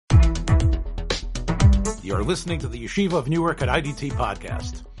You're listening to the Yeshiva of Newark at IDT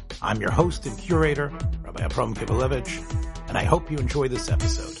podcast. I'm your host and curator, Rabbi Abram Kibalevich, and I hope you enjoy this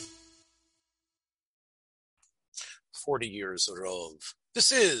episode. 40 years of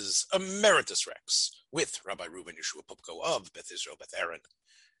this is Emeritus Rex with Rabbi Reuben Yeshua Pupko of Beth Israel, Beth Aaron,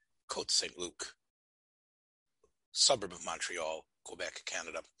 Côte St. Luc, suburb of Montreal, Quebec,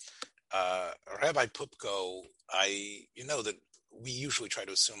 Canada. Rabbi Pupko, you know that we usually try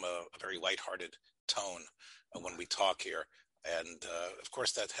to assume a very lighthearted tone when we talk here. And of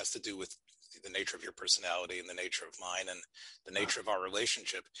course, that has to do with the nature of your personality and the nature of mine and the nature of our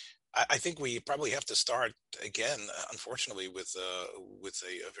relationship. I think we probably have to start again, unfortunately, with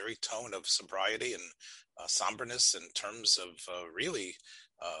a very tone of sobriety and somberness in terms of really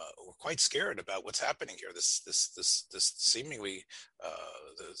we're quite scared about what's happening here. This seemingly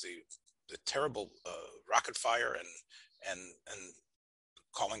the terrible rocket fire and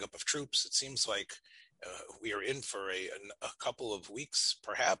calling up of troops. It seems like we are in for a couple of weeks,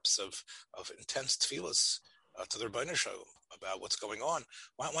 perhaps, of intense tefillas to the Rebbeinu Shalom about what's going on.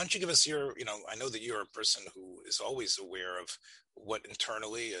 Why don't you give us your, I know that you're a person who is always aware of what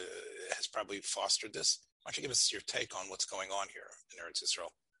internally has probably fostered this. Why don't you give us your take on what's going on here in Eretz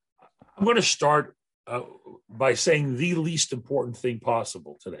Yisrael? I'm going to start by saying the least important thing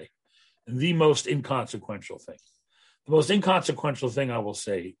possible today, and the most inconsequential thing. The most inconsequential thing I will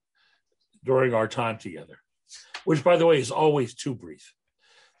say during our time together, which, by the way, is always too brief.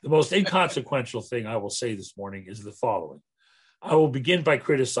 The most inconsequential thing I will say this morning is the following. I will begin by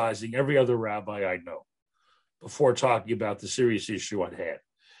criticizing every other rabbi I know before talking about the serious issue at hand.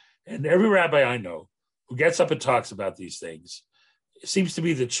 And every rabbi I know who gets up and talks about these things seems to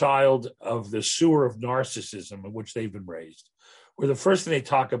be the child of the sewer of narcissism in which they've been raised, where the first thing they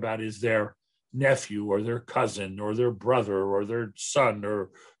talk about is their nephew or their cousin or their brother or their son or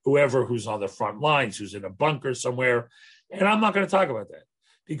whoever who's on the front lines, who's in a bunker somewhere. And I'm not going to talk about that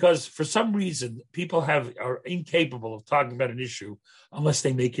because for some reason people are incapable of talking about an issue unless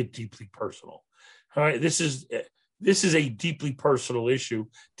they make it deeply personal. All right, this is a deeply personal issue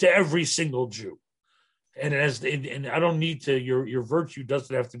to every single Jew. And I don't need to. Your virtue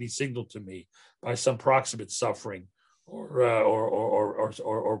doesn't have to be signaled to me by some proximate suffering or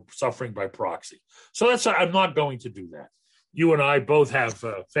suffering by proxy. So I'm not going to do that. You and I both have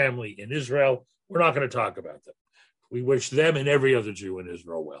family in Israel. We're not going to talk about them. We wish them and every other Jew in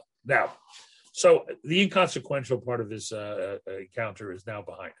Israel well. Now, so the inconsequential part of this encounter is now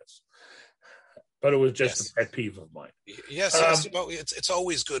behind us. But it was just a pet peeve of mine. Yes. Well, it's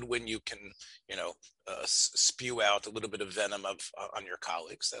always good when you can, spew out a little bit of venom on your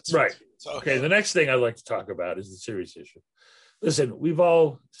colleagues. That's right. Okay. The next thing I'd like to talk about is the serious issue. Listen, we've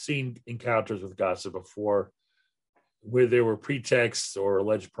all seen encounters with Gaza before, where there were pretexts or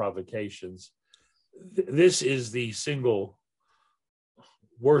alleged provocations. This is the single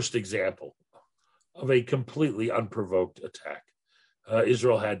worst example of a completely unprovoked attack.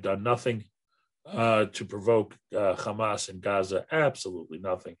 Israel had done nothing to provoke Hamas in Gaza, absolutely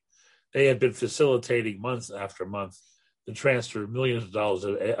nothing. They had been facilitating month after month the transfer of millions of dollars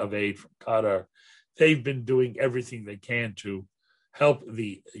of aid from Qatar. They've been doing everything they can to help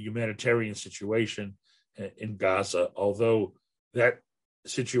the humanitarian situation in Gaza, although that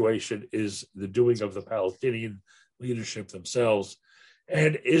situation is the doing of the Palestinian leadership themselves.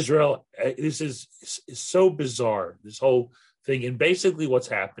 And Israel, this is so bizarre, this whole thing. And basically what's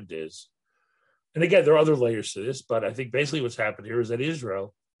happened is, and again, there are other layers to this, but I think basically what's happened here is that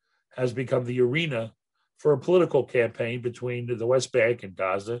Israel has become the arena for a political campaign between the West Bank and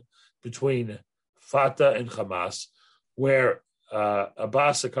Gaza, between Fatah and Hamas, where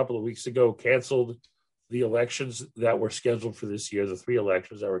Abbas a couple of weeks ago canceled the elections that were scheduled for this year, the 3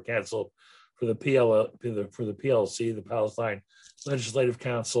 elections that were canceled for the PLC, the Palestine Legislative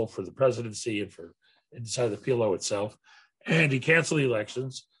Council, for the presidency, and for inside the PLO itself. And he canceled the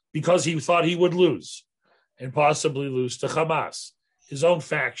elections because he thought he would lose and possibly lose to Hamas. His own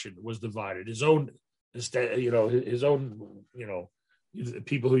faction was divided. His own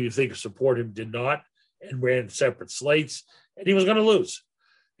people who you think support him did not and ran separate slates, and he was going to lose.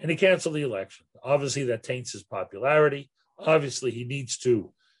 And he canceled the election. Obviously, that taints his popularity. Obviously, he needs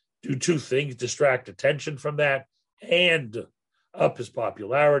to do 2 things: distract attention from that and up his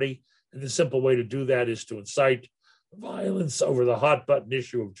popularity. And the simple way to do that is to incite violence over the hot button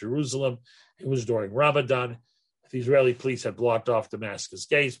issue of Jerusalem. It was during Ramadan. If the Israeli police had blocked off Damascus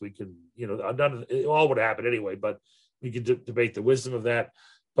gates, we can, it all would happen anyway, but we could debate the wisdom of that.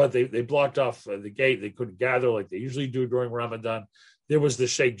 But they blocked off the gate. They couldn't gather like they usually do during Ramadan. There was the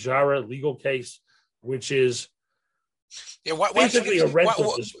Sheikh Jarrah legal case, which is Yeah, why basically a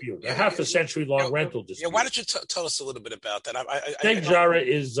rental dispute, a half a century long rental dispute. Yeah, why don't you tell us a little bit about that? Sheikh Jarrah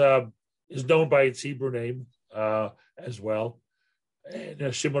is known by its Hebrew name as well,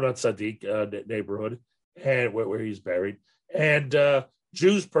 and Shimon HaTzadik neighborhood, and where he's buried. And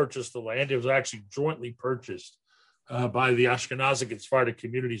Jews purchased the land. It was actually jointly purchased by the Ashkenazic and Sephardic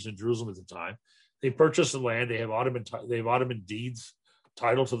communities in Jerusalem at the time. They purchased the land. They have Ottoman deeds,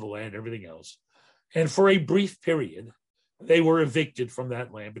 title to the land, everything else. And for a brief period, they were evicted from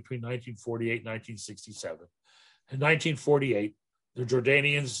that land between 1948 and 1967. In 1948, the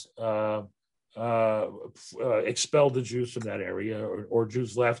Jordanians expelled the Jews from that area, or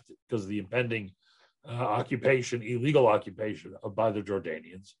Jews left because of the impending illegal occupation by the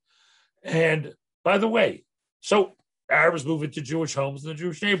Jordanians. And by the way, so Arabs move into Jewish homes in the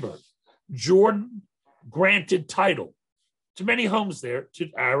Jewish neighborhoods. Jordan granted title to many homes there to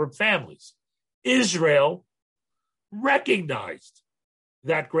Arab families. Israel recognized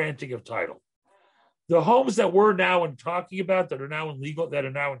that granting of title. The homes that we're now talking about that are now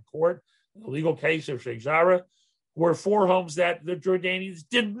in court, the legal case of Sheikh Jarrah, were 4 homes that the Jordanians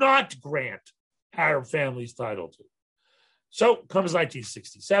did not grant Arab families title to. So comes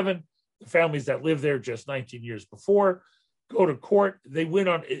 1967, the families that lived there just 19 years before go to court. They win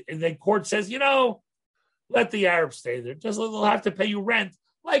on, and then court says, let the Arabs stay there. Just they'll have to pay you rent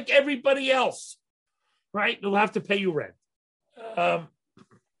like everybody else, right? They'll have to pay you rent. I'm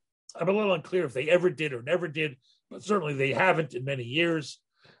a little unclear if they ever did or never did, but certainly they haven't in many years.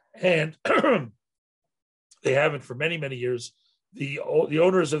 And they haven't for many, many years. The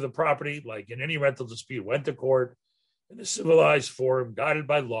owners of the property, like in any rental dispute, went to court in a civilized forum, guided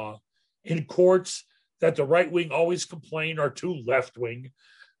by law, in courts that the right wing always complain are too left wing.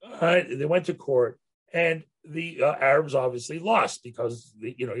 They went to court, and the Arabs obviously lost because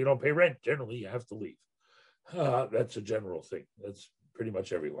you don't pay rent. Generally, you have to leave. That's a general thing. That's pretty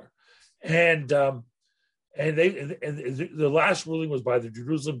much everywhere. And the last ruling was by the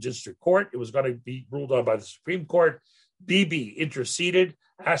Jerusalem District Court. It was going to be ruled on by the Supreme Court. Bibi interceded,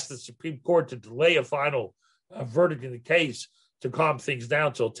 asked the Supreme Court to delay a final verdict in the case to calm things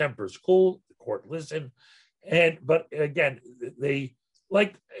down till tempers cool. The court listened, but again, they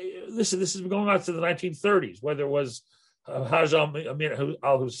this has been going on since the 1930s. Whether it was Haj al-Amin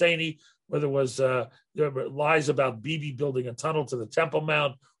al-Husseini, whether it was there were lies about Bibi building a tunnel to the Temple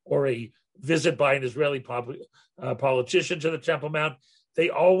Mount, or a visit by an Israeli politician to the Temple Mount, they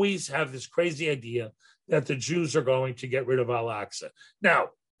always have this crazy idea that the Jews are going to get rid of Al-Aqsa. Now,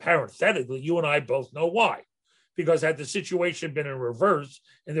 parenthetically, you and I both know why. Because had the situation been in reverse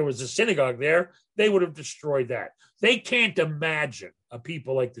and there was a synagogue there, they would have destroyed that. They can't imagine a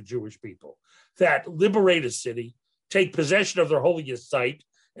people like the Jewish people that liberate a city, take possession of their holiest site,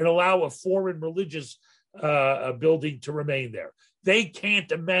 and allow a foreign religious building to remain there. They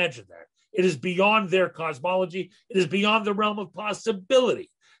can't imagine that. It is beyond their cosmology. It is beyond the realm of possibility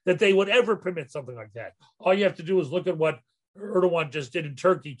that they would ever permit something like that. All you have to do is look at what Erdogan just did in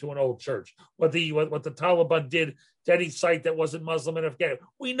Turkey to an old church, what the Taliban did to any site that wasn't Muslim in Afghanistan.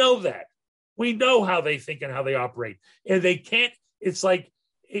 We know that. We know how they think and how they operate. And they can't, it's like,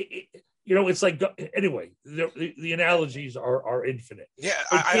 it's like, anyway, the analogies are infinite. Yeah,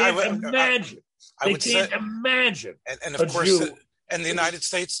 I can't imagine. They can't imagine. And of course, and the United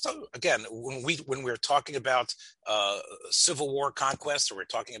States, too. Again, when we're talking about Civil War conquest, or we're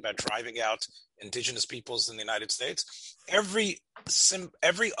talking about driving out indigenous peoples in the United States, every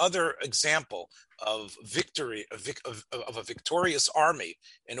other example of victory of a victorious army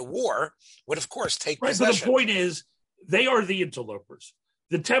in a war would, of course, take possession. But the point is, they are the interlopers.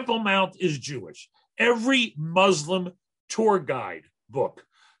 The Temple Mount is Jewish. Every Muslim tour guide book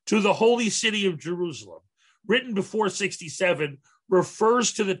to the holy city of Jerusalem, written before 67,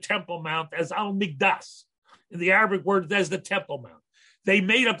 refers to the Temple Mount as Al-Mikdash. In the Arabic word, as the Temple Mount. They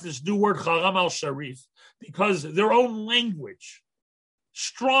made up this new word, Haram al-Sharif, because their own language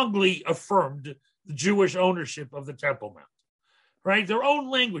strongly affirmed the Jewish ownership of the Temple Mount. Right? Their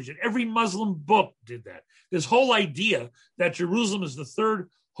own language, and every Muslim book did that. This whole idea that Jerusalem is the third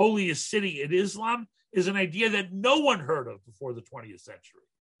holiest city in Islam is an idea that no one heard of before the 20th century.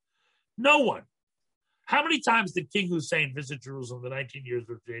 No one. How many times did King Hussein visit Jerusalem in the 19 years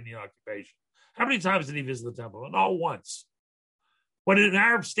of Jordanian occupation? How many times did he visit the temple? Not once. When an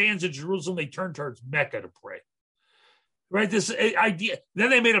Arab stands in Jerusalem, they turn towards Mecca to pray. Right? This idea. Then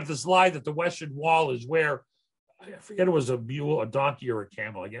they made up this lie that the Western Wall is where I forget it was a mule, a donkey, or a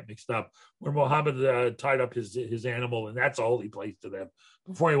camel. I get mixed up. Where Muhammad tied up his animal, and that's a holy place to them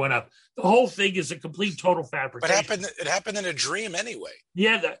before he went up. The whole thing is a complete total fabrication. But it happened in a dream anyway.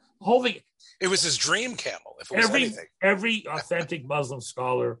 Yeah, the whole thing. It was his dream camel. If it was anything, every authentic Muslim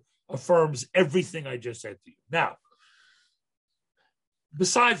scholar affirms everything I just said to you. Now,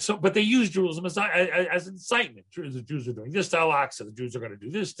 but they use Jerusalem as incitement. The Jews are doing this to Al-Aqsa. The Jews are going to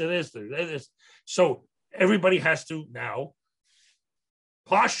do this to this. So everybody has to now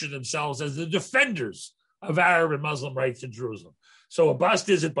posture themselves as the defenders of Arab and Muslim rights in Jerusalem. So Abbas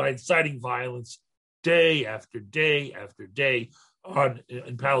does it by inciting violence day after day after day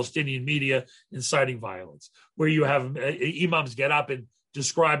in Palestinian media, inciting violence, where you have imams get up and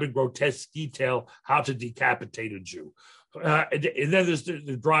describe in grotesque detail how to decapitate a Jew. And then there's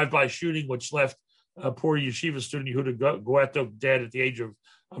the drive-by shooting, which left a poor yeshiva student Yehuda Goeto dead at the age of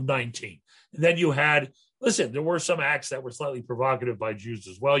 19. And then you had, there were some acts that were slightly provocative by Jews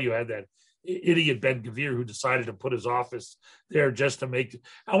as well. You had that idiot Ben Gvir who decided to put his office there just to make.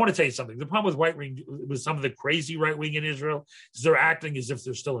 I want to tell you something. The problem with right wing, with some of the crazy right wing in Israel, is they're acting as if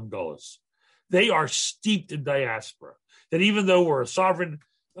they're still in Gullus. They are steeped in diaspora. That even though we're a sovereign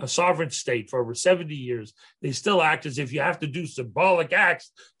state for over 70 years, they still act as if you have to do symbolic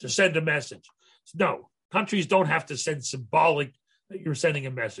acts to send a message. No, countries don't have to send symbolic that you're sending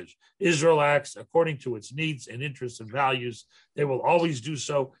a message. Israel acts according to its needs and interests and values. They will always do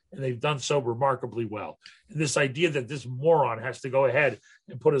so, and they've done so remarkably well. And this idea that this moron has to go ahead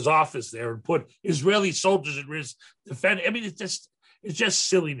and put his office there and put Israeli soldiers at risk, defend. I mean, it's just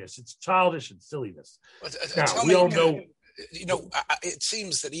silliness. It's childish and silliness. Now, we all know. It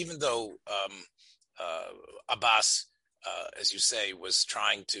seems that even though Abbas, as you say, was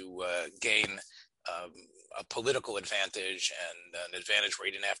trying to gain a political advantage and an advantage where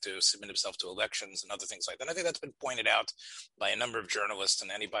he didn't have to submit himself to elections and other things like that. I think that's been pointed out by a number of journalists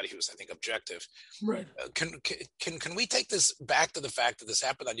and anybody who's, I think, objective. Right. Can we take this back to the fact that this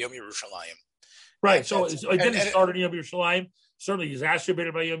happened on Yom Yerushalayim? Right. So it didn't start on Yom Yerushalayim. Certainly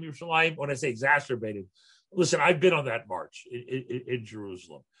exacerbated by Yom Yerushalayim. When I say exacerbated, listen, I've been on that march in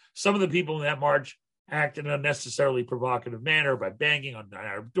Jerusalem. Some of the people in that march act in an unnecessarily provocative manner by banging on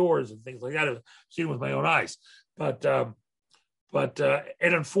Arab doors and things like that. I've seen with my own eyes. But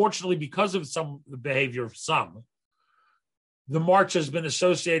unfortunately, because of the behavior of some, the march has been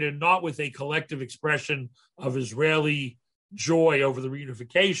associated not with a collective expression of Israeli joy over the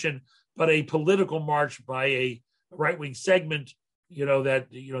reunification, but a political march by a right-wing segment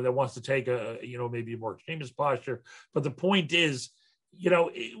that wants to take maybe a more extremist posture. But the point is,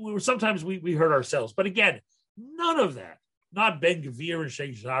 sometimes we hurt ourselves. But again, none of that, not Ben Gvir and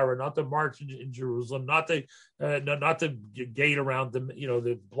Sheikh Jarrah, not the march in Jerusalem, not the gate around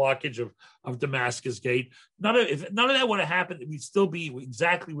the blockage of Damascus Gate. None of that would have happened. We'd still be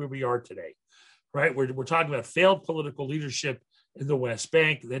exactly where we are today, right? We're talking about failed political leadership in the West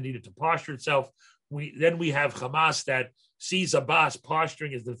Bank that needed to posture itself. We have Hamas that sees Abbas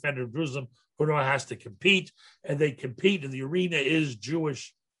posturing as the defender of Jerusalem, who now has to compete, and they compete, and the arena is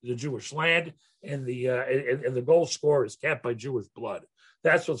the Jewish land, and the goal score is capped by Jewish blood.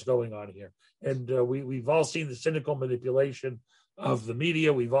 That's what's going on here, and we've all seen the cynical manipulation of the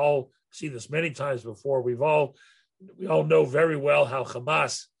media. We've all seen this many times before. We all know very well how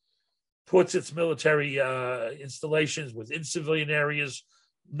Hamas puts its military installations within civilian areas,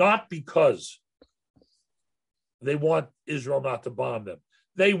 not because they want Israel not to bomb them.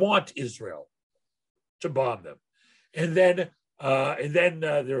 They want Israel to bomb them, and then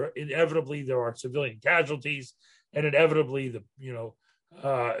there are civilian casualties, and inevitably the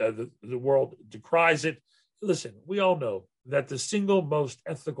world decries it. Listen, we all know that the single most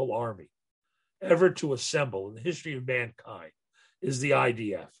ethical army ever to assemble in the history of mankind is the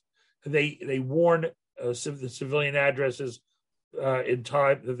IDF. They warn the civilian addresses in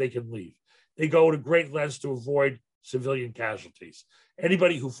time that they can leave. They go to great lengths to avoid civilian casualties.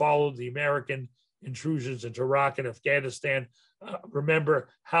 Anybody who followed the American intrusions into Iraq and Afghanistan, remember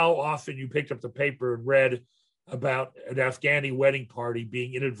how often you picked up the paper and read about an Afghani wedding party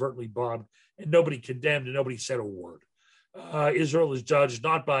being inadvertently bombed, and nobody condemned and nobody said a word. Israel is judged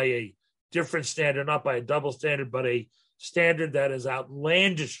not by a different standard, not by a double standard, but a standard that is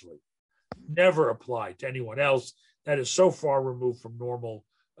outlandishly never applied to anyone else, that is so far removed from normal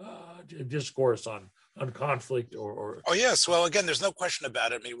discourse on conflict or Oh yes, well again, there's no question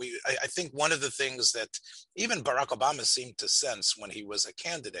about it. I mean, I think one of the things that even Barack Obama seemed to sense when he was a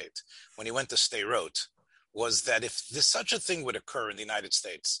candidate, when he went to Sderot, was that if such a thing would occur in the United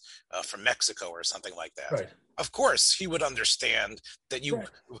States, from Mexico or something like that, right, of course he would understand that you, right,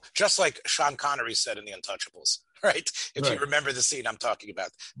 just like Sean Connery said in The Untouchables, right? If Right. you remember the scene I'm talking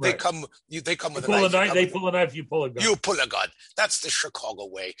about, they Right. come with a Pull a knife. knife. They pull a knife. You pull a gun. You pull a gun. That's the Chicago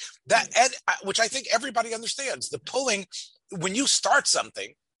way. And which I think everybody understands. The pulling, when you start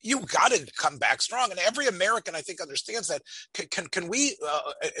something, you got to come back strong, and every American I think understands that. Can we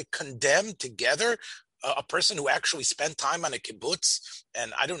condemn together a person who actually spent time on a kibbutz?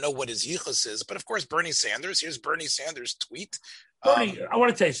 And I don't know what his yichus is, but of course Bernie Sanders. Here's Bernie Sanders' tweet. Bernie, I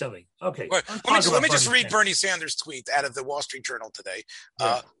want to tell you something. Okay, let me just read Bernie Sanders' tweet out of the Wall Street Journal today.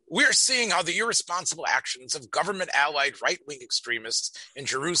 Yeah. We're seeing how the irresponsible actions of government-allied right-wing extremists in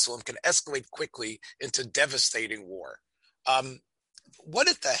Jerusalem can escalate quickly into devastating war. What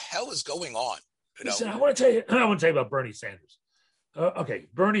the hell is going on? Listen, I want to tell you about Bernie Sanders. Okay,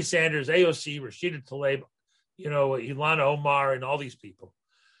 Bernie Sanders, AOC, Rashida Tlaib, Ilhan Omar, and all these people.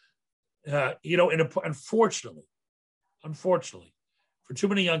 Unfortunately, for too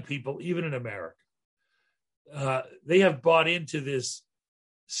many young people, even in America, they have bought into this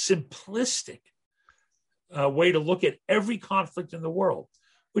simplistic way to look at every conflict in the world,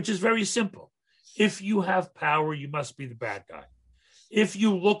 which is very simple. If you have power, you must be the bad guy. If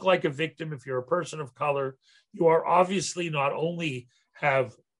you look like a victim, if you're a person of color, you are obviously not only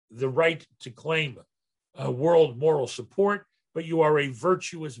have the right to claim world moral support, but you are a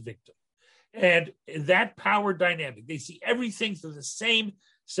virtuous victim. And that power dynamic, they see everything through the same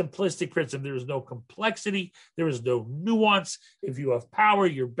simplistic prism. There is no complexity. There is no nuance. If you have power,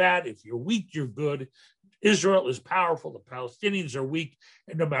 you're bad. If you're weak, you're good. Israel is powerful. The Palestinians are weak.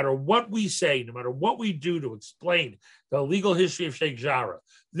 And no matter what we say, no matter what we do to explain the legal history of Sheikh Jarrah,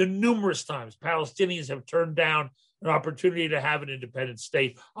 the numerous times Palestinians have turned down an opportunity to have an independent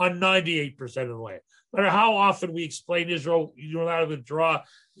state on 98% of the land. No matter how often we explain Israel, you're allowed to withdraw,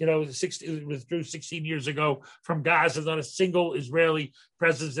 withdrew 16 years ago from Gaza, not a single Israeli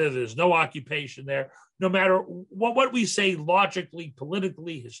presence there. There's no occupation there. No matter what we say logically,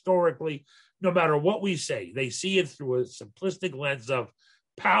 politically, historically, no matter what we say, they see it through a simplistic lens of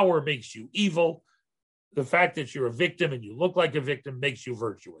power makes you evil. The fact that you're a victim and you look like a victim makes you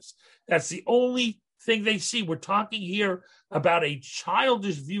virtuous. That's the only thing they see. We're talking here about a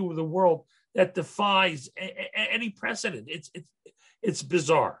childish view of the world that defies any precedent. It's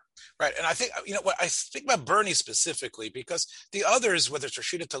bizarre. Right. And I think, I think about Bernie specifically, because the others, whether it's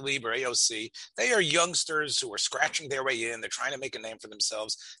Rashida Tlaib or AOC, they are youngsters who are scratching their way in. They're trying to make a name for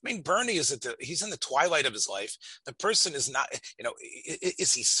themselves. I mean, Bernie he's in the twilight of his life. The person is not,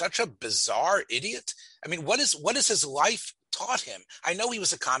 is he such a bizarre idiot? I mean, what is his life taught him? I know he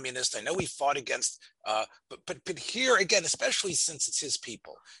was a communist. I know he fought against, but here again, especially since it's his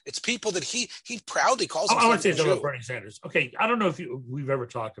people, it's people that he proudly calls himself. I want to say something about Bernie Sanders. Okay, I don't know if we've ever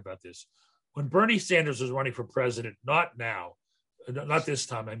talked about this. When Bernie Sanders was running for president, not now, not this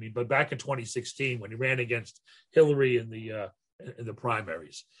time, but back in 2016 when he ran against Hillary in the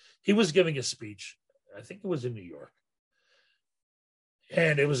primaries, he was giving a speech. I think it was in New York,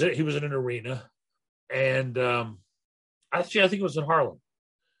 and he was in an arena, and actually, I think it was in Harlem.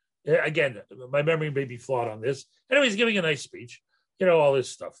 Again, my memory may be flawed on this. Anyway, he's giving a nice speech, all this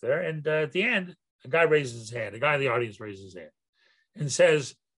stuff there. And at the end, a guy raises his hand. A guy in the audience raises his hand and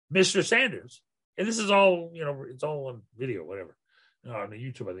says, Mr. Sanders. And this is all, it's all on video, whatever. On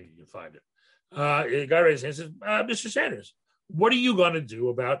YouTube, I think you can find it. The guy raises his hand and says, Mr. Sanders, what are you going to do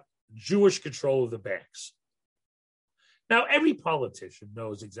about Jewish control of the banks? Now, every politician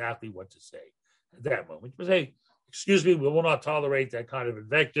knows exactly what to say at that moment. But hey, excuse me, we will not tolerate that kind of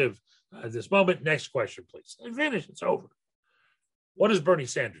invective at this moment. Next question, please. And finish. It's over. What does Bernie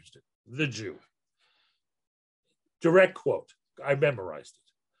Sanders do? The Jew. Direct quote. I memorized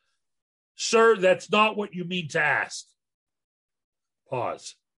it. Sir, that's not what you mean to ask.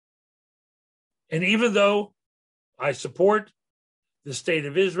 Pause. And even though I support the state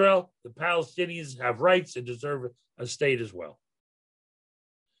of Israel, the Palestinians have rights and deserve a state as well.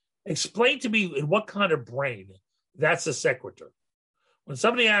 Explain to me in what kind of brain that's a sequitur. When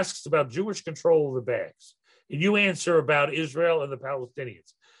somebody asks about Jewish control of the banks, and you answer about Israel and the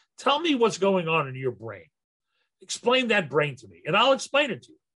Palestinians, tell me what's going on in your brain. Explain that brain to me, and I'll explain it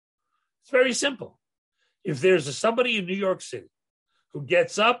to you. It's very simple. If there's somebody in New York City who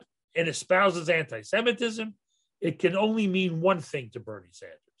gets up and espouses anti-Semitism, it can only mean one thing to Bernie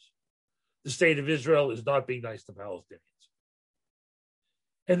Sanders. The state of Israel is not being nice to Palestinians.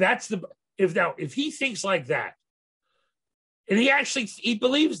 And that's if he thinks like that, and he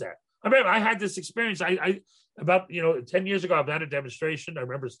believes that. I remember I had this experience. About 10 years ago, I was at a demonstration. I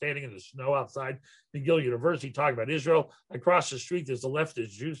remember standing in the snow outside McGill University talking about Israel. I crossed the street. There's a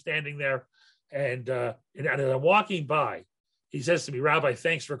leftist Jew standing there, and as I'm walking by, he says to me, "Rabbi,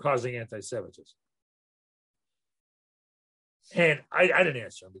 thanks for causing anti-Semitism." And I didn't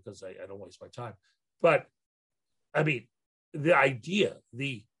answer him because I don't waste my time. But I mean, the idea,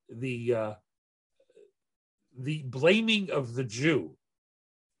 the blaming of the Jew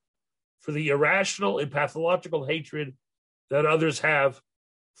for the irrational and pathological hatred that others have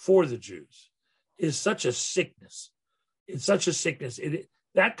for the Jews is such a sickness. It's such a sickness.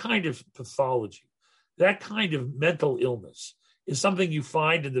 That kind of pathology, that kind of mental illness is something you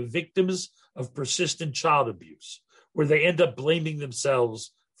find in the victims of persistent child abuse, where they end up blaming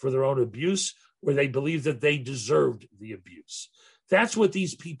themselves for their own abuse, where they believe that they deserved the abuse. That's what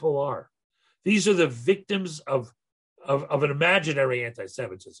these people are. These are the victims of an imaginary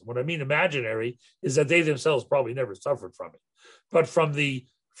anti-Semitism. What I mean imaginary is that they themselves probably never suffered from it, but from the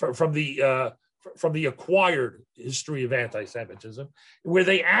acquired history of anti-Semitism, where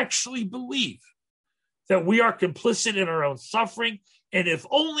they actually believe that we are complicit in our own suffering, and if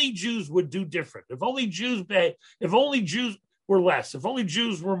only Jews would do different, if only Jews were less, if only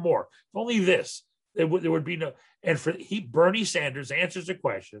Jews were more, if only this, there would be no. And Bernie Sanders answers a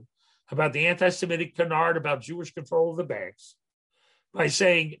question about the anti-Semitic canard about Jewish control of the banks by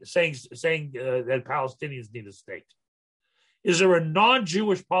saying that Palestinians need a state. Is there a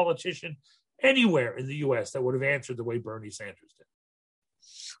non-Jewish politician anywhere in the U.S. that would have answered the way Bernie Sanders did?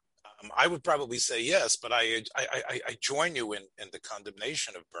 I would probably say yes, but I join you in the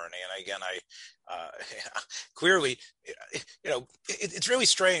condemnation of Bernie. And again, clearly, it's really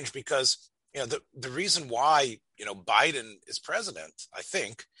strange because, the reason why, Biden is president, I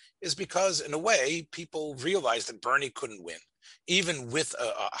think, is because in a way people realized that Bernie couldn't win, even with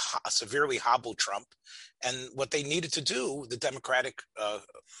a severely hobbled Trump. And what they needed to do, the Democratic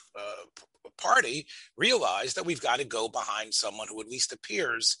Party realized that we've got to go behind someone who at least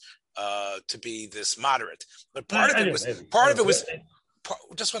appears to be this moderate. But part of it was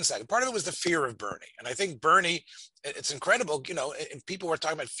just one second. Part of it was the fear of Bernie. And I think Bernie, it's incredible, and people were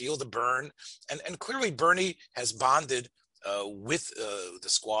talking about feel the burn. And clearly Bernie has bonded with the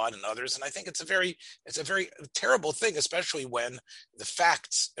squad and others. And I think it's a very terrible thing, especially when the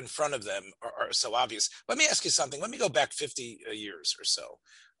facts in front of them are so obvious. Let me ask you something. Let me go back 50 years or so.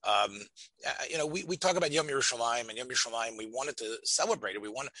 We talk about Yom Yerushalayim, and Yom Yerushalayim, we wanted to celebrate it.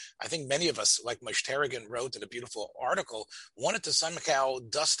 I think many of us, like Moshe Terragon wrote in a beautiful article, wanted to somehow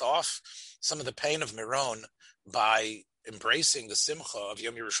dust off some of the pain of Miron by embracing the simcha of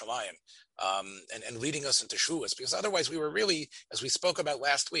Yom Yerushalayim, and leading us into Shuas, because otherwise we were really, as we spoke about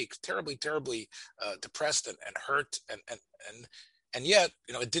last week, terribly, terribly depressed and hurt, and yet,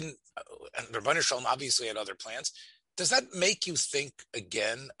 it didn't, and Ribbono Shel Olam obviously had other plans. Does that make you think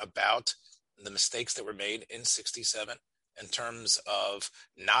again about the mistakes that were made in 1967 in terms of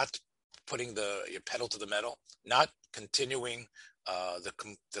not putting your pedal to the metal, not continuing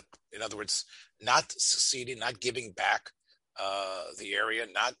in other words, not seceding, not giving back the area,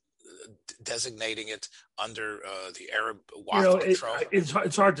 not designating it under the Arab Waqf control?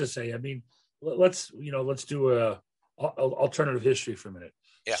 It's hard to say. I mean, let's do a alternative history for a minute.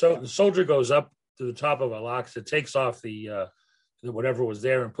 Yeah. So the soldier goes up to the top of Al-Aqsa, takes off the whatever was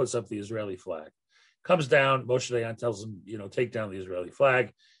there and puts up the Israeli flag. Comes down, Moshe Dayan tells him, take down the Israeli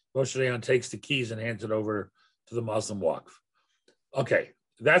flag. Moshe Dayan takes the keys and hands it over to the Muslim Waqf. Okay,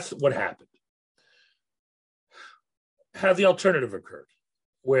 that's what happened. Had the alternative occurred,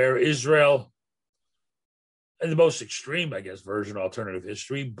 where Israel, in the most extreme, I guess, version of alternative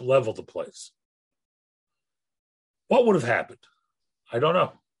history, leveled the place, what would have happened? I don't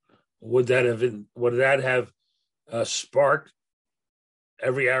know. Would that have sparked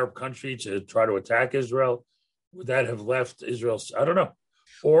every Arab country to try to attack Israel? Would that have left Israel? I don't know.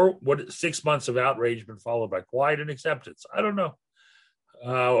 Or would 6 months of outrage been followed by quiet and acceptance? I don't know.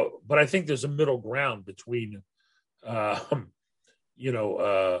 But I think there's a middle ground between,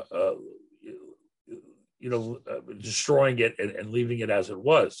 destroying it and leaving it as it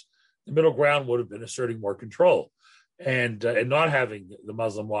was. The middle ground would have been asserting more control. And not having the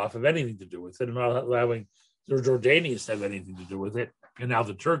Muslim Waqf have anything to do with it, and not allowing the Jordanians to have anything to do with it. And now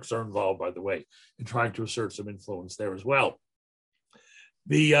the Turks are involved, by the way, in trying to assert some influence there as well.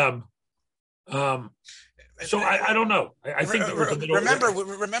 So I don't know. I think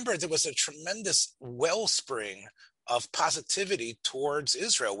remember there was a tremendous wellspring of positivity towards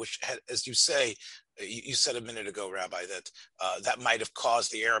Israel, which had, as you say, you said a minute ago, Rabbi, that might have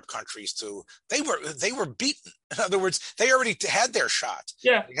caused the Arab countries they were beaten. In other words, they already had their shot.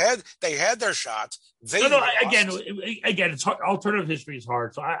 Yeah, they had their shot. Again, it's hard. Alternative history is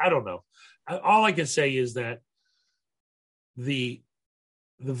hard, so I don't know. All I can say is that the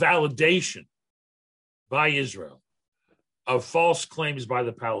validation by Israel of false claims by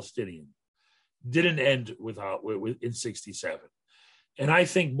the Palestinian didn't end with in 67. And I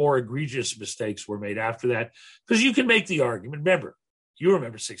think more egregious mistakes were made after that, because you can make the argument. Remember, you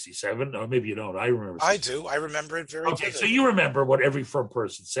remember 67, or maybe you don't. I remember 67. I do. I remember it very Okay, vividly. so you remember what every firm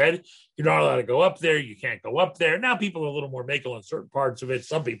person said. You're not allowed to go up there. You can't go up there. Now people are a little more makel on certain parts of it.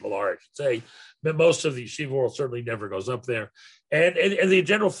 Some people are, I should say. But most of the yeshiva world certainly never goes up there. And the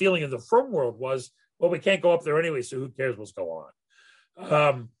general feeling in the firm world was, well, we can't go up there anyway, so who cares what's going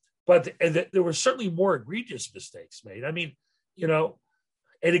on? But there were certainly more egregious mistakes made. I mean,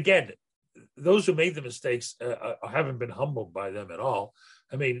 and again, those who made the mistakes haven't been humbled by them at all.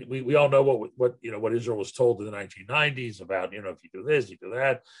 I mean, we all know what Israel was told in the 1990s about, if you do this, you do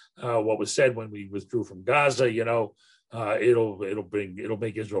that. What was said when we withdrew from Gaza, it'll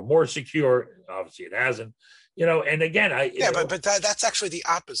make Israel more secure. Obviously, it hasn't. And again, but that's actually the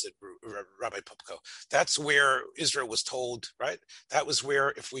opposite, Rabbi Popko. That's where Israel was told, right? That was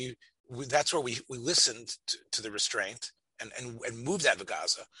where that's where we listened to the restraint and moved out of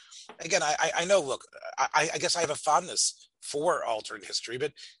Gaza. Again, I know. Look, I guess I have a fondness for alternate history,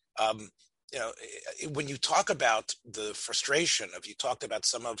 but when you talk about the frustration of, you talked about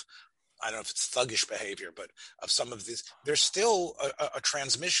some of, I don't know if it's thuggish behavior, but of some of these, there's still a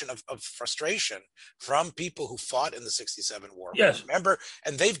transmission of frustration from people who fought in the 67 war. Yes. Remember,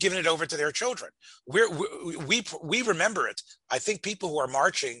 and they've given it over to their children. We remember it. I think people who are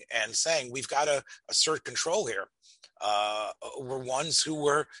marching and saying we've got to assert control here were ones who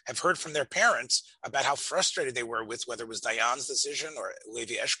have heard from their parents about how frustrated they were with whether it was Dayan's decision or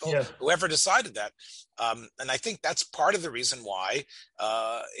Levi Eshkol, whoever decided that. And I think that's part of the reason why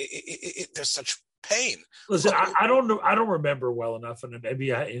there's such pain. Listen, I don't remember well enough, and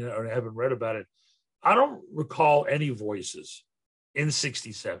maybe I haven't read about it. I don't recall any voices in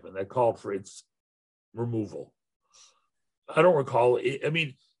 67 that called for its removal. I don't recall it. I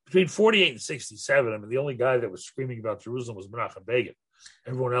mean, between 48 and 67, the only guy that was screaming about Jerusalem was Menachem Begin.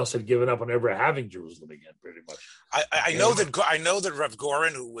 Everyone else had given up on ever having Jerusalem again, pretty much. I know that Rav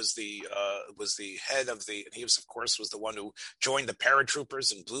Goren, who was the head of he was the one who joined the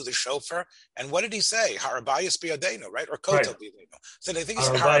paratroopers and blew the shofar. And what did he say? Harabayas biyadenu, right? Or Kotel biyadenu. So I think he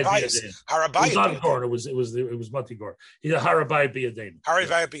said Harabayas. Harabayas. It was not Goren. It was Mati Goren. He said Harabayas biyadenu.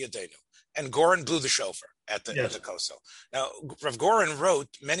 Harabayas biyadenu. And Goren blew the shofar at the Kosel. Now, Rav Goren wrote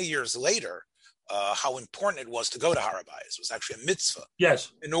many years later how important it was to go to Harabayas. It was actually a mitzvah.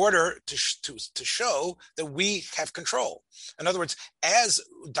 Yes. In order to show that we have control. In other words, as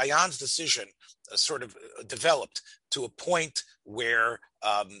Dayan's decision sort of developed to a point where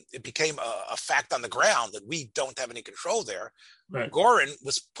it became a fact on the ground that we don't have any control there, right. Goren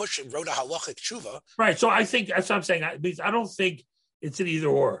wrote a halachic tshuva. Right. So I think that's what I'm saying. I don't think it's an either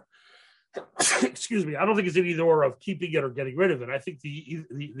or. Excuse me. I don't think it's an either or of keeping it or getting rid of it. I think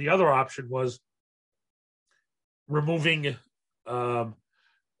the other option was removing it from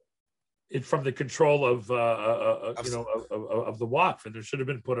the control of the Waqf, and it should have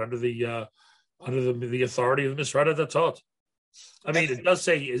been put under the authority of Misrata Datot. I mean, it does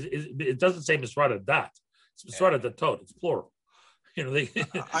say it doesn't say Misrata Dat. It's Misrata Datot. It's plural.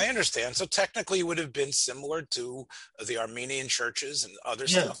 I understand. So technically, it would have been similar to the Armenian churches and other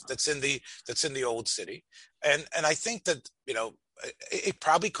stuff that's in the old city, and I think that it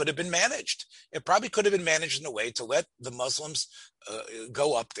probably could have been managed. It probably could have been managed in a way to let the Muslims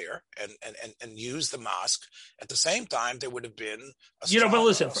go up there and use the mosque. At the same time, there would have been but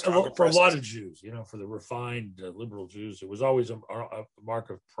listen, for a lot of Jews, for the refined liberal Jews, it was always a mark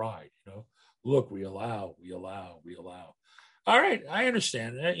of pride. Look, we allow. All right, I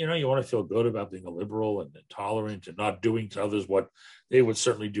understand that. You want to feel good about being a liberal and tolerant and not doing to others what they would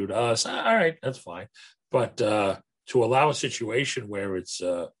certainly do to us. All right, that's fine. But to allow a situation where it's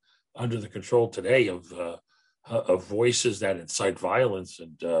under the control today of voices that incite violence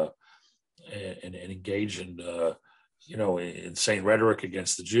and engage in insane rocketic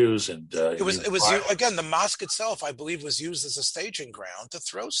against the Jews, and it was again, the mosque itself, I believe, was used as a staging ground to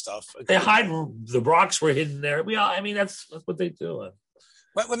throw stuff. They the rocks were hidden there. That's what they do.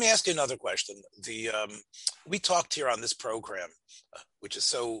 Let me ask you another question. We talked here on this program, which is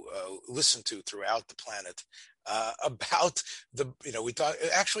so listened to throughout the planet, about we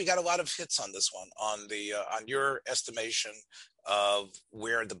actually got a lot of hits on this one, on your estimation of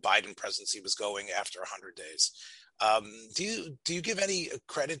where the Biden presidency was going after 100 days. Do you give any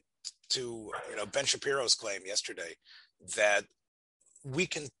credit to Ben Shapiro's claim yesterday that we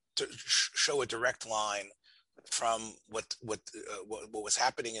can show a direct line from what was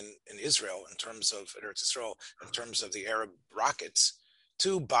happening in Israel in terms of Eretz Yisrael, in terms of the Arab rockets,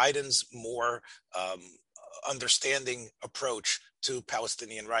 to Biden's more understanding approach to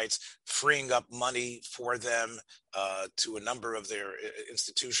Palestinian rights, freeing up money for them to a number of their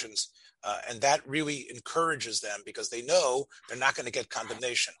institutions. And that really encourages them because they know they're not going to get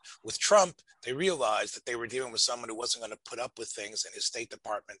condemnation. With Trump, they realized that they were dealing with someone who wasn't going to put up with things, and his State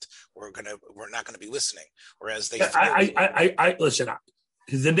Department were not going to be listening. Whereas they, I listen.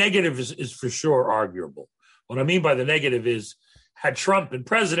 The negative is for sure arguable. What I mean by the negative is, had Trump been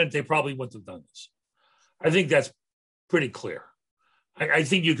president, they probably wouldn't have done this. I think that's pretty clear. I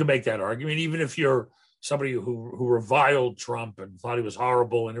think you can make that argument, even if you're somebody who reviled Trump and thought he was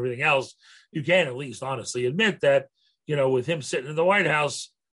horrible and everything else. You can at least honestly admit that, with him sitting in the White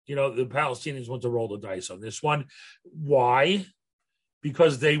House, the Palestinians want to roll the dice on this one. Why?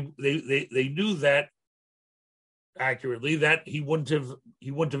 Because they knew that accurately that he wouldn't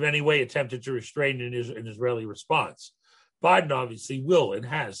have anyway attempted to restrain an Israeli response. Biden obviously will and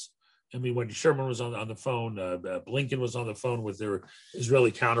has. I mean, when Sherman was on the phone, Blinken was on the phone with their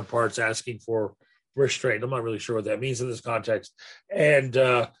Israeli counterparts asking for restraint. I'm not really sure what that means in this context. And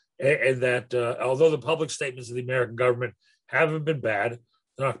that although the public statements of the American government haven't been bad,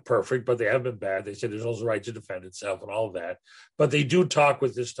 not perfect, but they have been bad. They said there's also a right to defend itself and all of that. But they do talk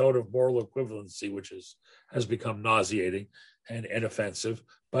with this tone of moral equivalency, which has become nauseating and offensive.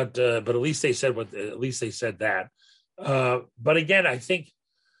 But at least they said that. But again, I think,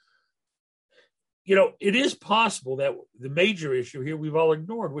 it is possible that the major issue here we've all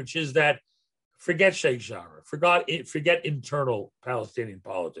ignored, which is that forget Sheikh Jarrah, forget internal Palestinian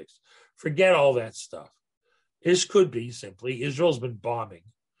politics, forget all that stuff. This could be simply Israel's been bombing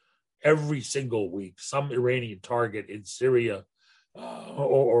every single week some Iranian target in Syria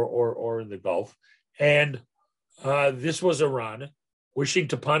or in the Gulf, and this was Iran wishing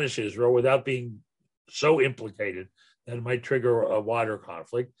to punish Israel without being so implicated that it might trigger a wider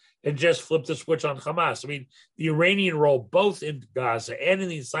conflict, and just flip the switch on Hamas. I mean, the Iranian role both in Gaza and in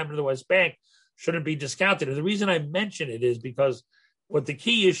the assignment of the West Bank shouldn't be discounted. And the reason I mention it is because what the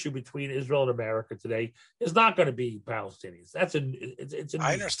key issue between Israel and America today is not going to be Palestinians.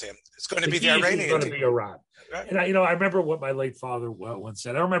 I understand. It's going to be the Iranians. It's going to be Iran. Right. And I remember what my late father once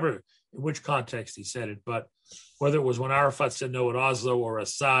said. I don't remember in which context he said it, but whether it was when Arafat said no at Oslo or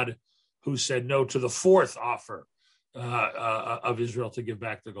Assad who said no to the fourth offer of Israel to give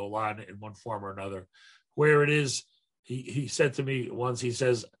back the Golan in one form or another, where it is, he said to me once, he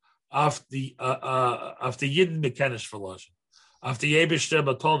says, "Af the Yidden mekenish verlosen, af the Yebishter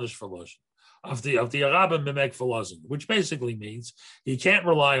betonish verlosen, af the Arabim memek verlosen," which basically means you can't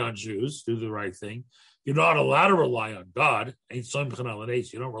rely on Jews, do the right thing. You're not allowed to rely on God. You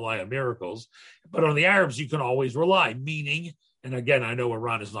don't rely on miracles, but on the Arabs you can always rely. Meaning. And again, I know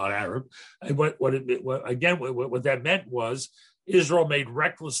Iran is not Arab. What that meant was Israel made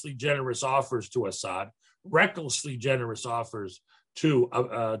recklessly generous offers to Assad, recklessly generous offers to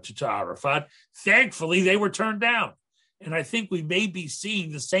Arafat. Thankfully, they were turned down. And I think we may be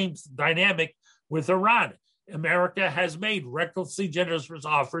seeing the same dynamic with Iran. America has made recklessly generous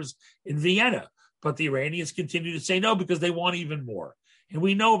offers in Vienna, but the Iranians continue to say no because they want even more. And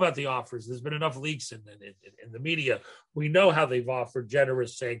we know about the offers. There's been enough leaks in the media. We know how they've offered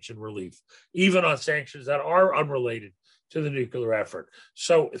generous sanction relief, even on sanctions that are unrelated to the nuclear effort.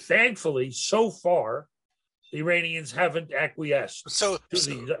 So thankfully, so far, the Iranians haven't acquiesced to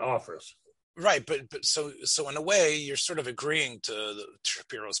the offers. Right, but so in a way, you're sort of agreeing to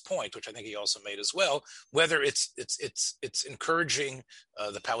Shapiro's point, which I think he also made as well. Whether it's encouraging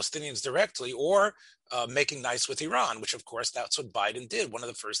the Palestinians directly or making nice with Iran, which of course that's what Biden did. One of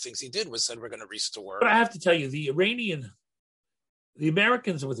the first things he did was said we're going to restore. But I have to tell you, the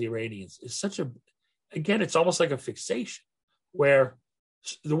Americans with the Iranians is it's almost like a fixation, where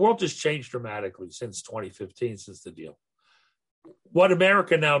the world has changed dramatically since 2015, since the deal. What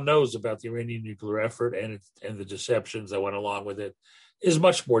America now knows about the Iranian nuclear effort and the deceptions that went along with it is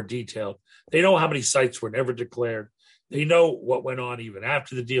much more detailed. They know how many sites were never declared. They know what went on even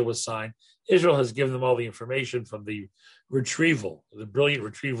after the deal was signed. Israel has given them all the information from the brilliant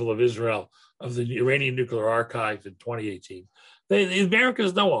retrieval of Israel of the Iranian nuclear archive in 2018. The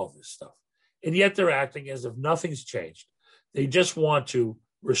Americans know all this stuff, and yet they're acting as if nothing's changed. They just want to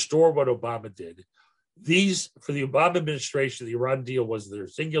restore what Obama did. For the Obama administration, the Iran deal was their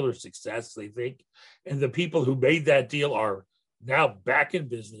singular success, they think, and the people who made that deal are now back in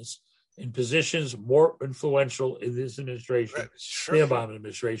business in positions more influential in this administration, Right, sure. the Obama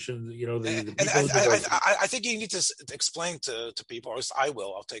administration. The And people I think you need to explain to people, or at least I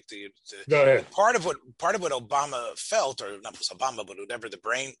will. I'll take Go ahead. part of what Obama felt, or not just Obama, but whatever the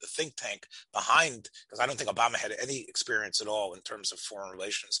think tank behind, because I don't think Obama had any experience at all in terms of foreign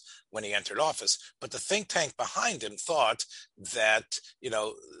relations when he entered office. But the think tank behind him thought that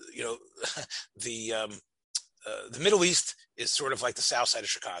the Middle East is sort of like the South Side of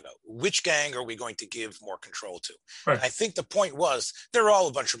Chicago. Which gang are we going to give more control to? Right. And I think the point was they're all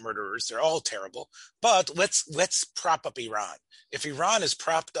a bunch of murderers. They're all terrible. But let's prop up Iran. If Iran is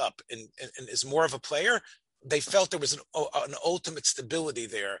propped up and is more of a player, they felt there was an ultimate stability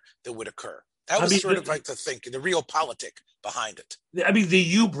there that would occur. That was sort of like the real politic behind it. I mean, the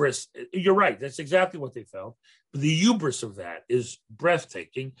hubris, you're right. That's exactly what they felt. The hubris of that is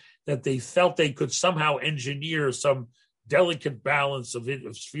breathtaking, that they felt they could somehow engineer some delicate balance of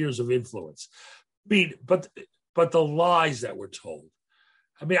spheres of influence. I mean, but the lies that were told.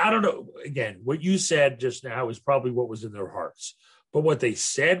 I mean, I don't know. Again, what you said just now is probably what was in their hearts. But what they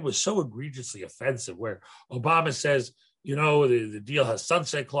said was so egregiously offensive, where Obama says, the deal has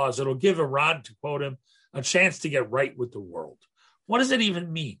sunset clause. It'll give Iran, to quote him, a chance to get right with the world. What does it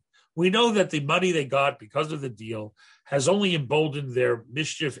even mean? We know that the money they got because of the deal has only emboldened their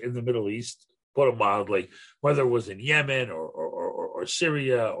mischief in the Middle East, put it mildly, whether it was in Yemen or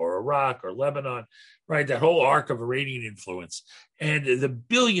Syria or Iraq or Lebanon, right? That whole arc of Iranian influence and the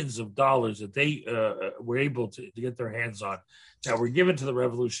billions of dollars that they were able to get their hands on that were given to the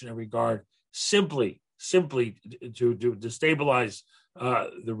Revolutionary Guard simply to destabilize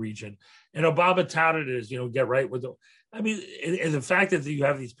the region. And Obama touted it as, get right with the. I mean, and the fact that you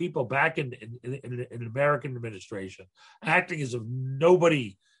have these people back in an American administration acting as if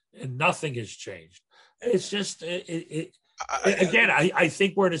nobody and nothing has changed. It's just, I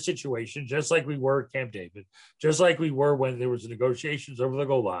think we're in a situation just like we were at Camp David, just like we were when there was negotiations over the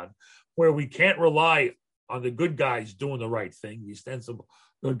Golan, where we can't rely on the good guys doing the right thing, the ostensible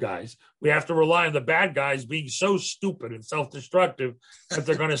good guys. We have to rely on the bad guys being so stupid and self-destructive that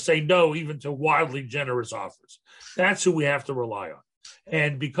they're going to say no even to wildly generous offers. That's who we have to rely on.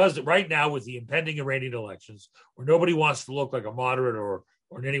 And because right now with the impending Iranian elections, where nobody wants to look like a moderate or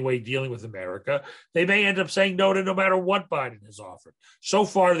in any way dealing with America, they may end up saying no to no matter what Biden has offered. So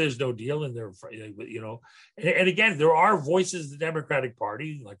far, there's no deal, and and again, there are voices in the Democratic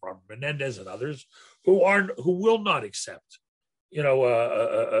Party, like Robert Menendez and others, who will not accept,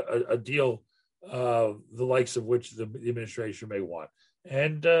 a deal the likes of which the administration may want,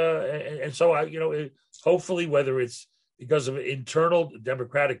 and so hopefully, whether it's because of internal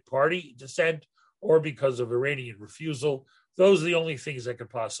Democratic Party dissent or because of Iranian refusal, those are the only things that could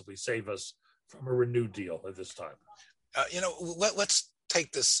possibly save us from a renewed deal at this time. Let's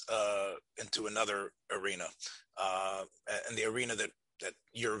take this into another arena, and the arena that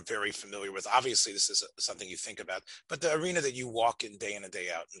you're very familiar with. Obviously, this is something you think about, but the arena that you walk in day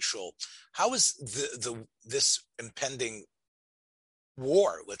out in Shul. How is this impending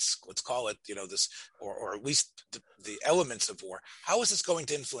war, let's call it, this, or at least the elements of war, how is this going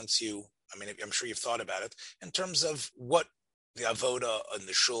to influence you? I mean, I'm sure you've thought about it in terms of what the avoda and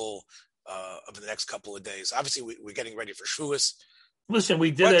the shul over the next couple of days. Obviously, we're getting ready for Shavuos. Listen,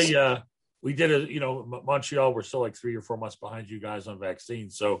 we did Montreal, we're still like 3 or 4 months behind you guys on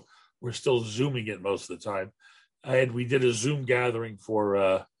vaccines, so we're still Zooming it most of the time. And we did a Zoom gathering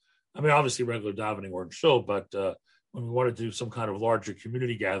for, obviously regular davening or in shul, but when we wanted to do some kind of larger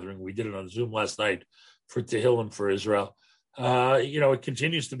community gathering, we did it on Zoom last night for Tehillim for Israel. It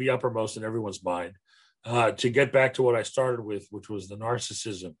continues to be uppermost in everyone's mind. To get back to what I started with, which was the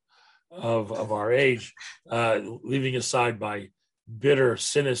narcissism of our age, leaving aside my bitter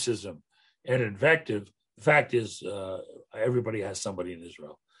cynicism and invective, the fact is everybody has somebody in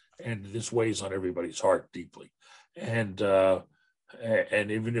Israel, and this weighs on everybody's heart deeply. And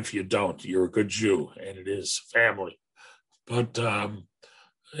even if you don't, you're a good Jew, and it is family. But to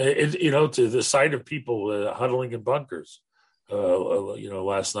the sight of people huddling in bunkers,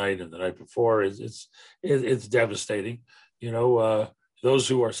 last night and the night before, it's devastating. Those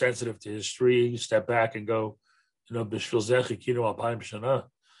who are sensitive to history step back and go, b'shvil zeh chikinu 2000 shana.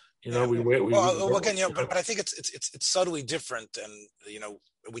 But I think it's subtly different, and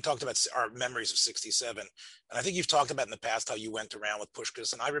we talked about our memories of 67, and I think you've talked about in the past how you went around with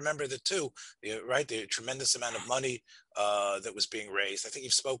Pushkas, and I remember that too, right? The tremendous amount of money that was being raised. I think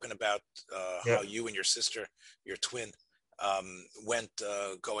you've spoken about how you and your sister, your twin, went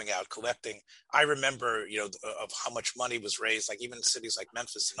going out collecting. I remember, of how much money was raised, like even in cities like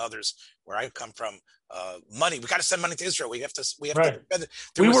Memphis and others where I come from. Money, we got to send money to Israel. We have to. Right.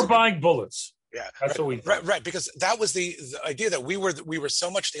 We were buying bullets. Yeah, that's what we thought. Right, because that was the idea that we were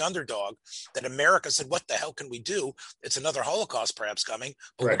so much the underdog that America said, "What the hell can we do? It's another Holocaust perhaps coming,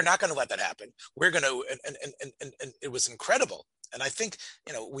 but we're not going to let that happen. We're going to," and it was incredible. And I think,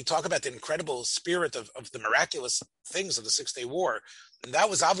 we talk about the incredible spirit of the miraculous things of the 6-Day War. And that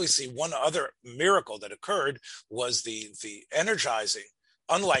was obviously one other miracle that occurred, was the energizing,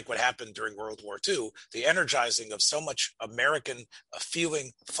 unlike what happened during World War II, the energizing of so much American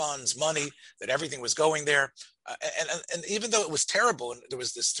feeling, funds, money, that everything was going there. And even though it was terrible and there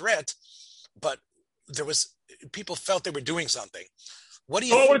was this threat, but people felt they were doing something. What do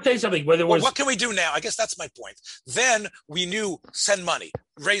you? I want to tell you something. What can we do now? I guess that's my point. Then we knew, send money,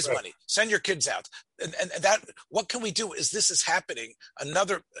 raise money, send your kids out, and that. What can we do? This is happening?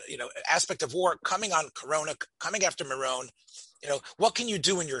 Another aspect of war coming on Corona, coming after Meron. What can you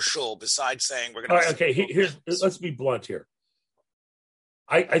do in your shul besides saying we're going to? Okay, let's be blunt here.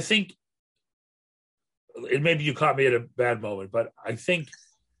 I think, and maybe you caught me at a bad moment, but I think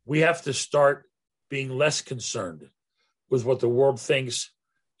we have to start being less concerned with what the world thinks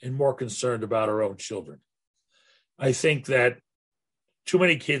and more concerned about our own children. I think that too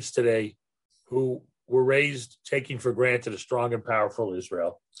many kids today who were raised taking for granted a strong and powerful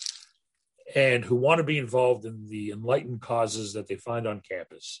Israel and who want to be involved in the enlightened causes that they find on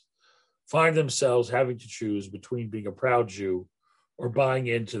campus find themselves having to choose between being a proud Jew or buying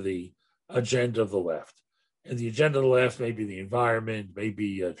into the agenda of the left. And the agenda of the left may be the environment,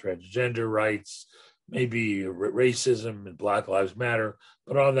 maybe transgender rights, maybe racism and Black Lives Matter,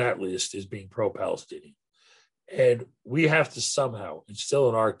 but on that list is being pro-Palestinian. And we have to somehow instill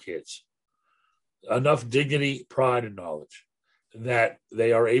in our kids enough dignity, pride, and knowledge that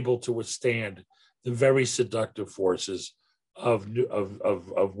they are able to withstand the very seductive forces of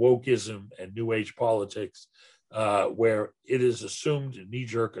wokeism and New Age politics, where it is assumed, a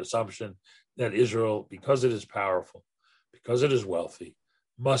knee-jerk assumption, that Israel, because it is powerful, because it is wealthy,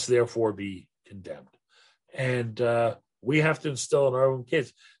 must therefore be condemned. And we have to instill in our own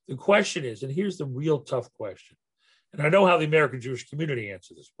kids. The question is, and here's the real tough question, and I know how the American Jewish community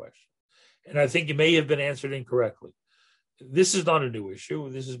answered this question, and I think it may have been answered incorrectly. This is not a new issue.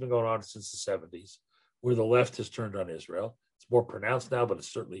 This has been going on since the 70s, where the left has turned on Israel. It's more pronounced now, but it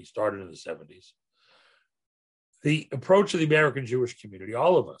certainly started in the 70s. The approach of the American Jewish community,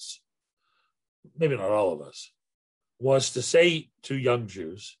 all of us, maybe not all of us, was to say to young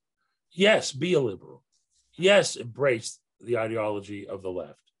Jews, yes, be a liberal. Yes, embrace the ideology of the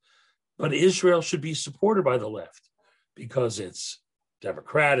left. But Israel should be supported by the left because it's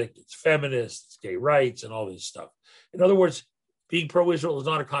democratic, it's feminist, it's gay rights, and all this stuff. In other words, being pro-Israel is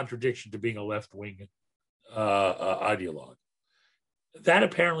not a contradiction to being a left-wing ideologue. That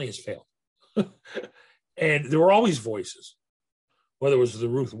apparently has failed. And there were always voices, whether it was the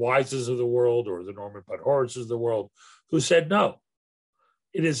Ruth Wises of the world or the Norman Podhoretzes of the world, who said, no,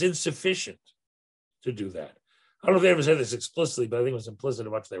 it is insufficient to do that. I don't know if they ever said this explicitly, but I think it was implicit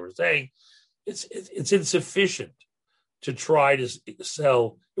in much they were saying. It's insufficient to try to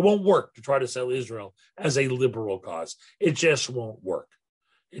sell. It won't work to try to sell Israel as a liberal cause. It just won't work.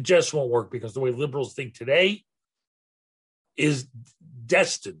 It just won't work because the way liberals think today is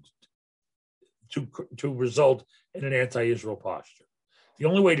destined to result in an anti-Israel posture. The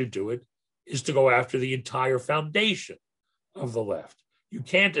only way to do it is to go after the entire foundation of the left. You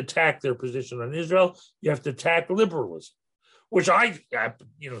can't attack their position on Israel. You have to attack liberalism, which I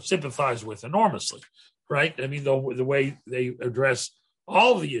sympathize with enormously, right? I mean, the way they address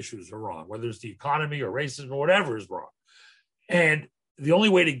all of the issues are wrong, whether it's the economy or racism or whatever is wrong. And the only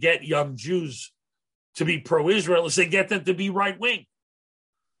way to get young Jews to be pro-Israel is to get them to be right-wing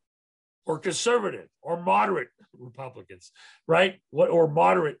or conservative or moderate Republicans, right? Or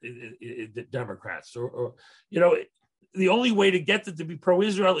moderate Democrats, or the only way to get them to be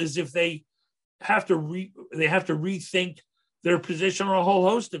pro-Israel is if they have to rethink their position on a whole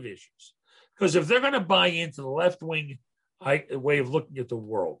host of issues. Because if they're going to buy into the left-wing way of looking at the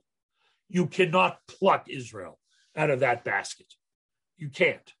world, you cannot pluck Israel out of that basket. You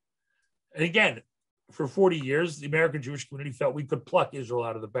can't. And again, for 40 years, the American Jewish community felt we could pluck Israel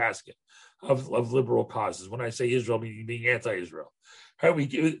out of the basket of liberal causes. When I say Israel, meaning being anti-Israel.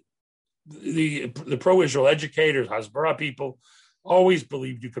 Right? The pro-Israel educators, Hasbara people, always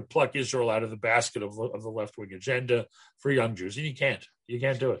believed you could pluck Israel out of the basket of the left-wing agenda for young Jews, and you can't. You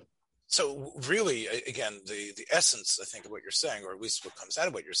can't do it. So really, again, the essence, I think, of what you're saying, or at least what comes out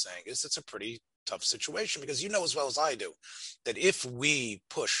of what you're saying, is it's a pretty tough situation, because you know as well as I do that if we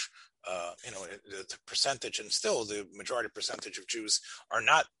push the percentage, and still the majority percentage of Jews are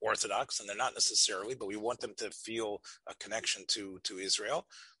not Orthodox, and they're not necessarily, but we want them to feel a connection to Israel.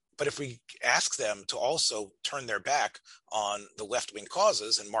 But if we ask them to also turn their back on the left-wing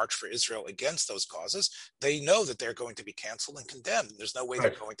causes and march for Israel against those causes, they know that they're going to be canceled and condemned. There's no way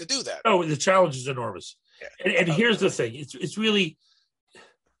they're going to do that. Oh, the challenge is enormous. Yeah. And here's the thing. It's really,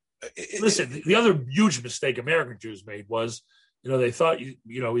 listen, the other huge mistake American Jews made was, they thought,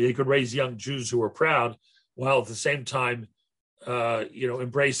 they could raise young Jews who were proud while at the same time,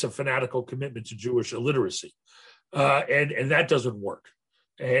 embrace a fanatical commitment to Jewish illiteracy. And that doesn't work.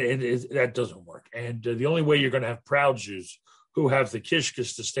 And that doesn't work. And the only way you're going to have proud Jews who have the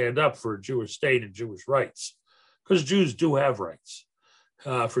kishkas to stand up for a Jewish state and Jewish rights, because Jews do have rights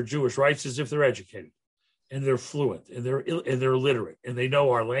for Jewish rights, is if they're educated and they're fluent and they're literate and they know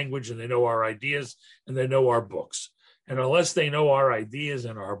our language and they know our ideas and they know our books. And unless they know our ideas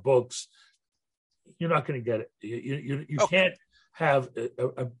and our books, you're not going to get it. You can't have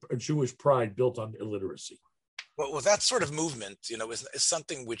a Jewish pride built on illiteracy. Well, that sort of movement, is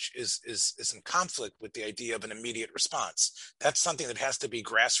something which is in conflict with the idea of an immediate response. That's something that has to be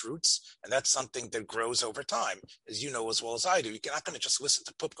grassroots, and that's something that grows over time, as you know as well as I do. You're not going to just listen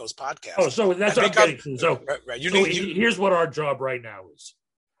to Pupko's podcast. Oh, so that's what I'm getting to. So, right. Here's what our job right now is.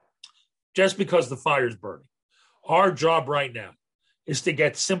 Just because the fire's burning, our job right now is to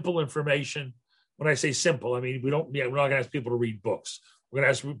get simple information. When I say simple, I mean we're not going to ask people to read books. We're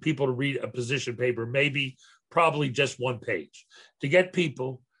going to ask people to read a position paper, probably just one page, to get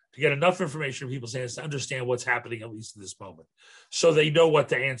enough information from people's hands to understand what's happening, at least in this moment, so they know what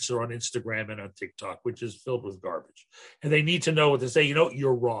to answer on Instagram and on TikTok, which is filled with garbage. And they need to know what to say.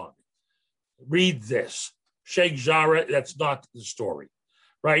 You're wrong. Read this. Sheikh Jarrah, that's not the story,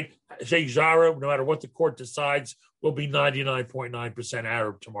 right? Sheikh Jarrah, no matter what the court decides, will be 99.9%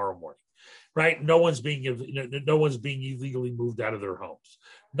 Arab tomorrow morning. Right? No one's being illegally moved out of their homes.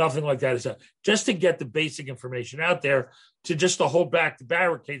 Nothing like that is done. Just to get the basic information out there, to hold back the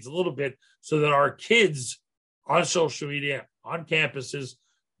barricades a little bit, so that our kids on social media, on campuses,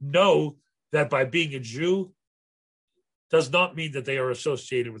 know that by being a Jew does not mean that they are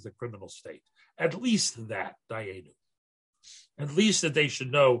associated with a criminal state. At least that, Dayenu. At least that they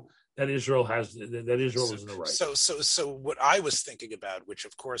should know that Israel is in the right. So what I was thinking about, which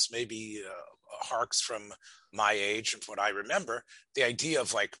of course maybe harks from my age and from what I remember, the idea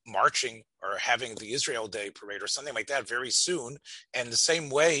of like marching or having the Israel Day parade or something like that very soon. And the same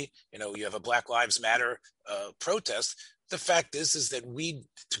way, you have a Black Lives Matter protest. The fact is that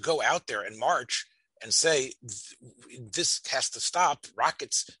to go out there and march and say this has to stop.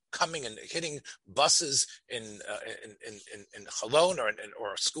 Rockets coming and hitting buses in Cholon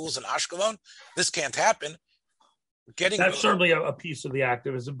or schools in Ashkelon. This can't happen. That's certainly a piece of the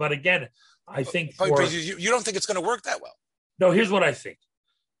activism, but again, I think but you don't think it's going to work that well. No, here's what I think: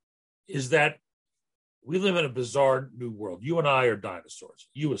 is that we live in a bizarre new world. You and I are dinosaurs.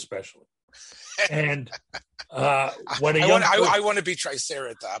 You especially. And when I want to be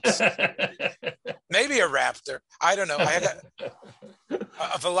Triceratops, maybe a raptor. I don't know.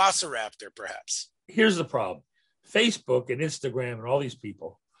 A velociraptor, perhaps. Here's the problem: Facebook and Instagram and all these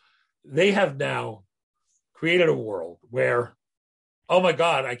people, they have now created a world where, oh my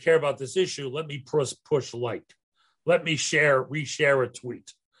God, I care about this issue. Let me push like. Let me reshare a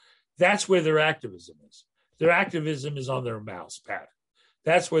tweet. That's where their activism is. Their activism is on their mouse pad.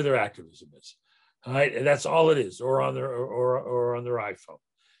 That's where their activism is. All right, and that's all it is, or on their iPhone,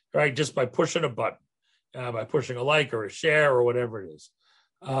 right? Just by pushing a button, by pushing a like or a share or whatever it is.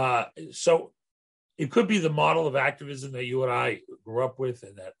 So it could be the model of activism that you and I grew up with,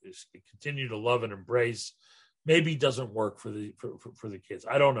 and that is continue to love and embrace. Maybe doesn't work for the kids.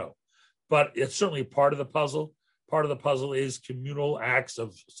 I don't know, but it's certainly part of the puzzle. Part of the puzzle is communal acts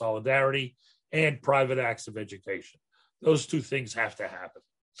of solidarity and private acts of education. Those two things have to happen.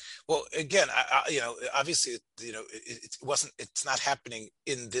 Well, again, obviously, it's not happening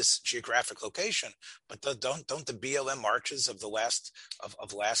in this geographic location, but don't the BLM marches of the last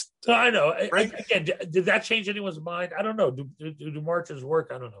No, I know. Again, did that change anyone's mind? I don't know. Do marches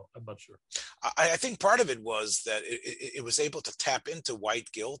work? I don't know. I'm not sure. I think part of it was that it was able to tap into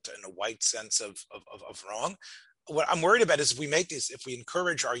white guilt and a white sense of wrong. What I'm worried about is if we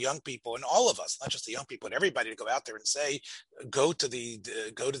encourage our young people, and all of us, not just the young people, but everybody, to go out there and say, go to the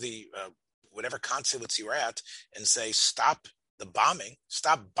whatever consulates you're at and say, stop the bombing,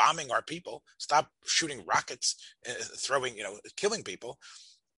 stop bombing our people, stop shooting rockets, killing people.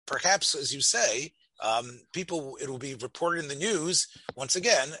 perhaps, as you say, it will be reported in the news once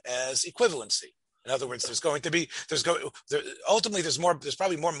again as equivalency. In other words, there's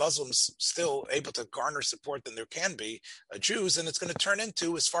probably more Muslims still able to garner support than there can be Jews, and it's going to turn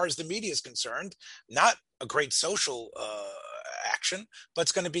into, as far as the media is concerned, not a great social action, but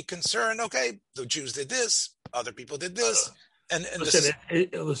it's going to be concerned. Okay, the Jews did this, other people did this, and listen.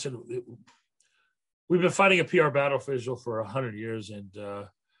 We've been fighting a PR battle for Israel for 100 years, and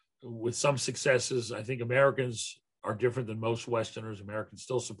with some successes. I think Americans are different than most Westerners. Americans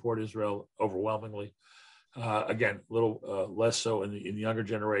still support Israel overwhelmingly. Again, a little less so in the younger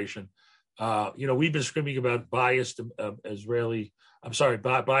generation. We've been screaming about biased Israeli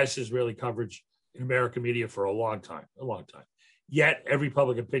coverage in American media for a long time. Yet every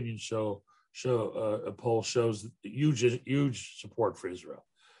public opinion a poll shows huge support for Israel.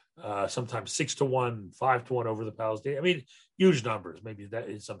 Sometimes 6-1, 5-1 over the Palestinians. I mean, huge numbers. Maybe that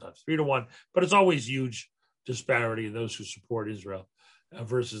is sometimes 3-1, but it's always huge disparity in those who support Israel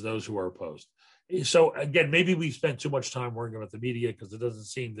versus those who are opposed. So again, maybe we spent too much time worrying about the media because it doesn't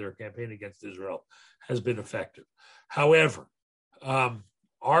seem their campaign against Israel has been effective. However,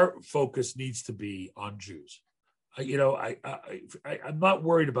 our focus needs to be on Jews. I'm not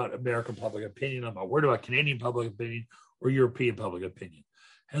worried about American public opinion. I'm not worried about Canadian public opinion or European public opinion.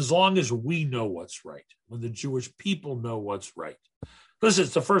 As long as we know what's right, when the Jewish people know what's right. Listen,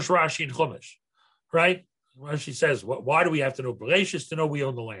 it's the first Rashi in Chumash, right? Rashi says, why do we have to know Bereshis? To know we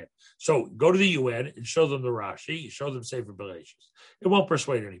own the land. So go to the UN and show them the Rashi, show them Sefer Bereshis. It won't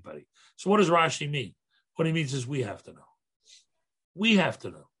persuade anybody. So what does Rashi mean? What he means is we have to know. We have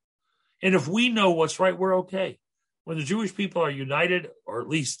to know. And if we know what's right, we're okay. When the Jewish people are united, or at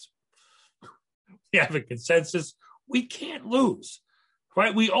least we have a consensus, we can't lose,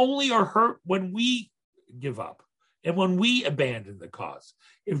 right? We only are hurt when we give up and when we abandon the cause.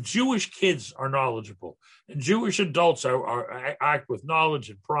 If Jewish kids are knowledgeable and Jewish adults act with knowledge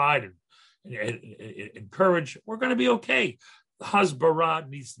and pride and courage, we're going to be okay. The Hasbara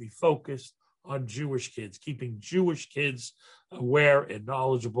needs to be focused on Jewish kids, keeping Jewish kids aware and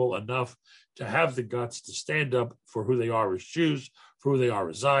knowledgeable enough to have the guts to stand up for who they are as Jews, for who they are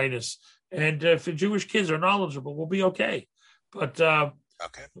as Zionists. And if the Jewish kids are knowledgeable, we'll be okay. But I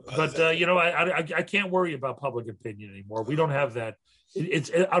can't worry about public opinion anymore. We don't have that.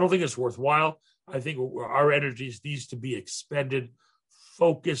 I don't think it's worthwhile. I think our energies needs to be expended,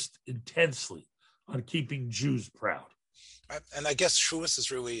 focused intensely on keeping Jews proud. And I guess Shavuos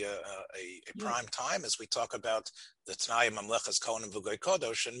is really a prime time as we talk about the Tanai Mamlechas Kohanim V'Goy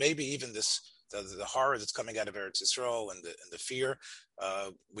Kodosh, and maybe even the horror that's coming out of Eretz Yisrael and the fear.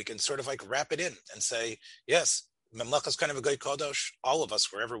 We can sort of like wrap it in and say, yes, Mamlechas Kohanim V'Goy Kodosh, all of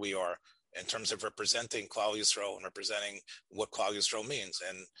us, wherever we are, in terms of representing Klal Yisrael and representing what Klal Yisrael means.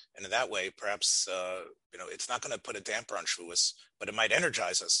 And in that way, perhaps, it's not going to put a damper on Shavuos, but it might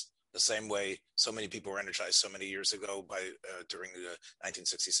energize us the same way so many people were energized so many years ago during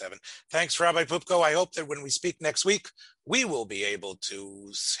 1967. Thanks, Rabbi Pupko. I hope that when we speak next week, we will be able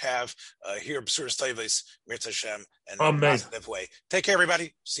to hear B'suras Tovos, Mirz Hashem, and in a positive way. Take care,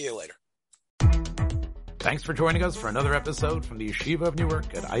 everybody. See you later. Thanks for joining us for another episode from the Yeshiva of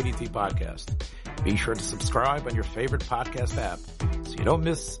Newark at IDT Podcast. Be sure to subscribe on your favorite podcast app so you don't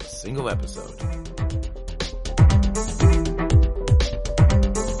miss a single episode.